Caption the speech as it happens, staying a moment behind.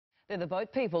They're the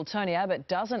boat people Tony Abbott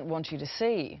doesn't want you to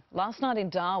see. Last night in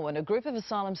Darwin, a group of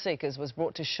asylum seekers was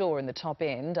brought to shore in the top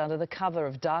end under the cover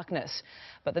of darkness.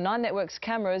 But the 9 Network's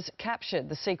cameras captured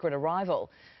the secret arrival.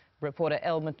 Reporter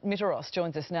El Miteros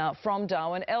joins us now from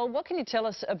Darwin. El, what can you tell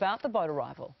us about the boat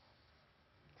arrival?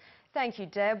 Thank you,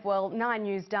 Deb. Well, 9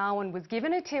 News Darwin was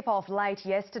given a tip-off late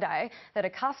yesterday that a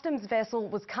customs vessel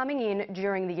was coming in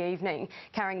during the evening,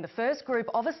 carrying the first group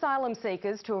of asylum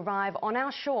seekers to arrive on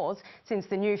our shores since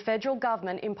the new federal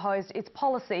government imposed its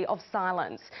policy of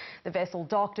silence. The vessel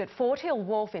docked at Fort Hill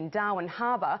Wharf in Darwin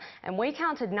Harbour, and we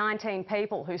counted 19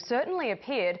 people who certainly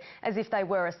appeared as if they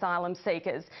were asylum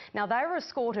seekers. Now, they were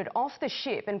escorted off the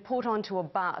ship and put onto a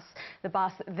bus. The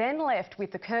bus then left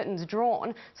with the curtains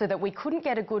drawn so that we couldn't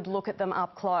get a good look at them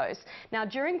up close. Now,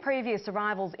 during previous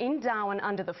arrivals in Darwin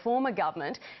under the former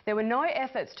government, there were no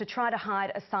efforts to try to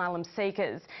hide asylum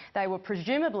seekers. They were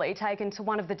presumably taken to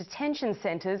one of the detention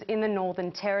centres in the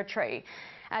Northern Territory.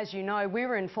 As you know, we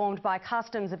were informed by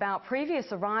Customs about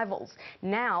previous arrivals.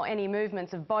 Now, any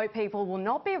movements of boat people will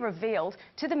not be revealed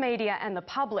to the media and the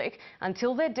public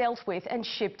until they're dealt with and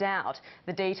shipped out.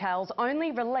 The details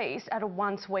only released at a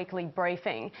once-weekly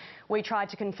briefing. We tried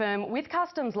to confirm with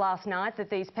Customs last night that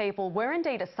these people were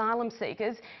indeed asylum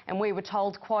seekers, and we were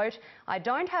told, quote, "I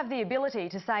don't have the ability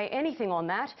to say anything on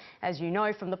that, as you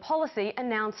know from the policy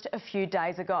announced a few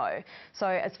days ago." So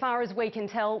as far as we can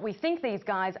tell, we think these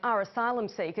guys are asylum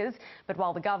seekers, but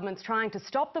while the government's trying to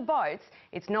stop the boats,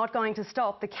 it's not going to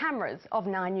stop the cameras of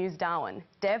 9 News Darwin.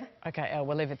 Deb? OK, El,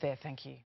 we'll leave it there. Thank you.